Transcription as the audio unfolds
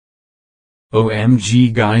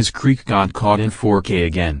OMG guys, Kreek got caught in 4K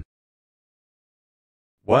again.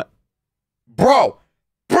 What? Bro!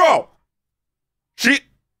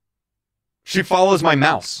 She follows my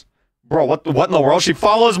mouse. Bro, what in the world? She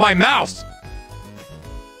follows my mouse!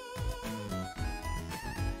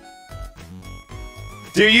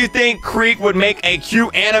 Do you think Kreek would make a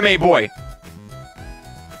cute anime boy?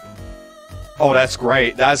 Oh, that's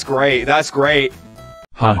great. Haha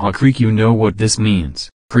Kreek, you know what this means.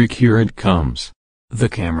 Kreek, here it comes. The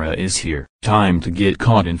camera is here. Time to get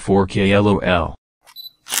caught in 4K LOL.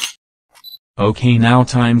 Okay, now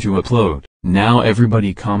time to upload. Now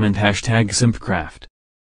everybody comment #SimpCraft.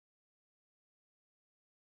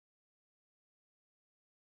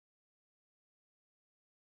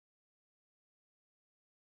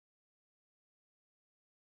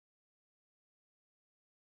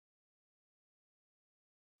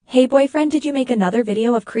 Hey boyfriend, did you make another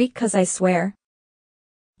video of Kreek? Cause I swear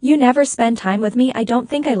you never spend time with me. I don't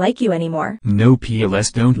think I like you anymore. No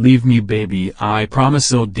PLS, don't leave me baby, I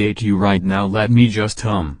promise I'll date you right now. Let me just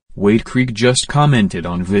Wait, Kreek just commented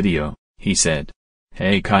on video. He said,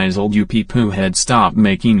 "Hey Chizeled, you pee-poo head, stop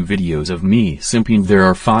making videos of me simping. There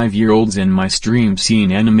are 5-year-olds in my stream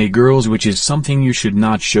seeing anime girls, which is something you should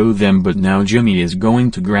not show them, but now Jimmy is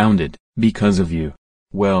going to grounded because of you."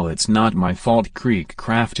 Well, it's not my fault,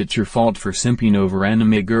 KreekCraft, it's your fault for simping over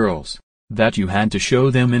anime girls, that you had to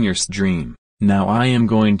show them in your stream. Now I am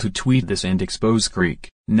going to tweet this and expose Kreek.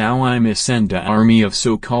 Now I may send an army of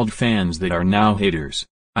so-called fans that are now haters.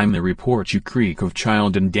 I'm the report you, Kreek, of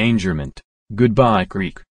child endangerment. Goodbye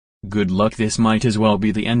Kreek. Good luck, this might as well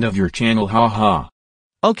be the end of your channel, haha.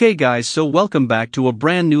 Okay guys, so welcome back to a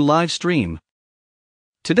brand new live stream.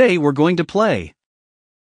 Today we're going to play.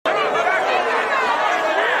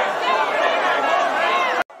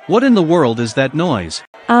 What in the world is that noise?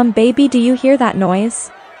 Baby, do you hear that noise?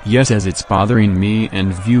 Yes, as it's bothering me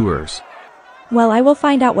and viewers. Well, I will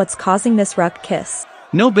find out what's causing this ruckus.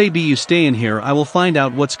 No baby, you stay in here, I will find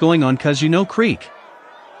out what's going on, cause you know Kreek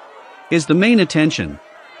is the main attention.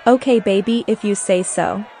 Okay baby, if you say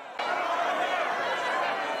so.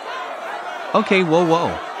 Okay,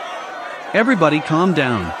 whoa. Everybody calm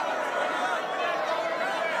down.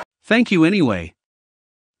 Thank you anyway.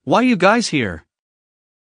 Why you guys here?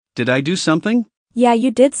 Did I do something? Yeah,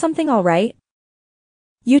 you did something alright.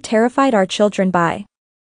 You terrified our children by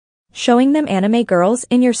showing them anime girls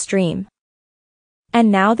in your stream.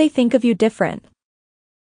 And now they think of you different.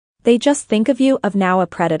 They just think of you of now a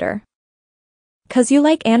predator. Cause you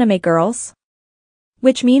like anime girls.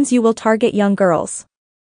 Which means you will target young girls.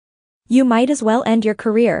 You might as well end your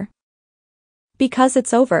career. Because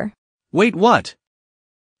it's over. Wait, what?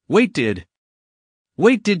 Wait, did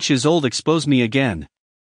Chizeled expose me again?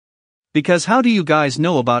 Because how do you guys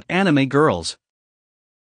know about anime girls?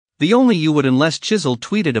 The only you would, unless Chizeled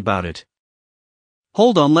tweeted about it.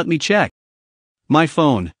 Hold on, let me check. My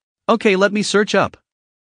phone. Okay, let me search up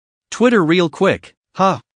Twitter real quick.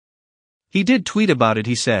 He did tweet about it,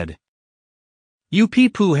 he said. You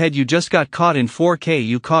pee-poo head, you just got caught in 4K,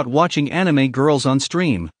 you caught watching anime girls on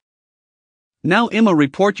stream. Now I'ma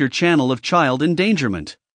report your channel of child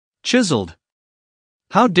endangerment. Chizeled.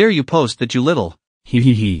 How dare you post that, you little.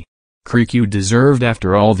 Hehehe. Kreek, you deserved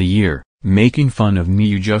after all the year making fun of me,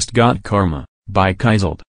 you just got karma. By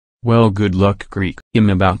Chizeled. Well, good luck Kreek. I'm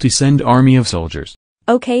about to send army of soldiers.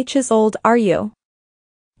 Okay Chizeled, are you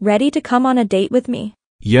ready to come on a date with me?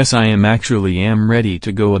 Yes, I am ready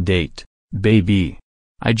to go a date, baby.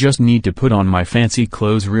 I just need to put on my fancy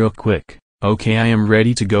clothes real quick. Okay, I am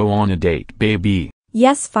ready to go on a date, baby.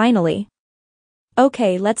 Yes, finally.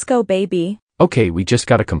 Okay, let's go baby. Okay, we just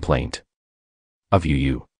got a complaint. Of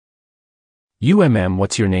you.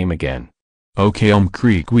 What's your name again? Okay,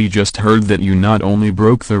 Kreek, we just heard that you not only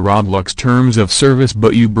broke the Roblox terms of service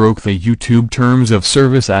but you broke the YouTube terms of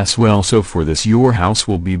service as well, so for this your house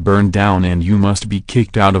will be burned down and you must be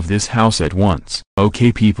kicked out of this house at once.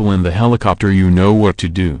 Okay people in the helicopter, you know what to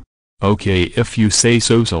do. Okay, if you say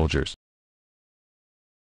so, soldiers.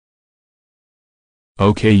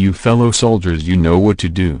 Okay, you fellow soldiers, you know what to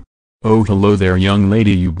do. Oh hello there young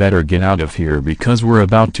lady, you better get out of here because we're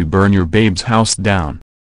about to burn your babe's house down.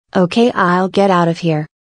 Okay, I'll get out of here.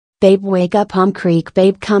 Babe, wake up, Kreek,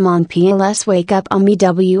 babe, come on, PLS, wake up, me,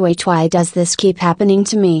 why does this keep happening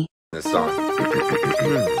to me? This song.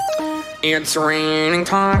 It's raining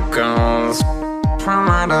tacos from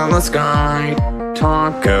out of the sky.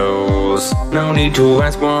 Tacos, no need to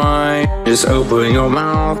ask why. Just open your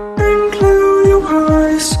mouth and close your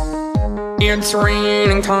eyes. It's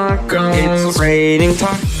raining tacos. It's raining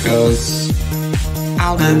tacos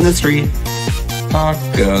out in the street.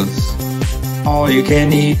 Tacos, all you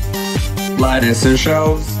can eat. lettuce and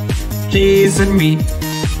shells, cheese and meat.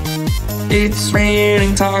 It's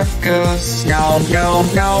raining tacos. No, no,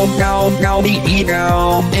 no, no, no,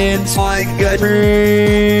 no. It's like a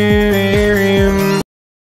dream.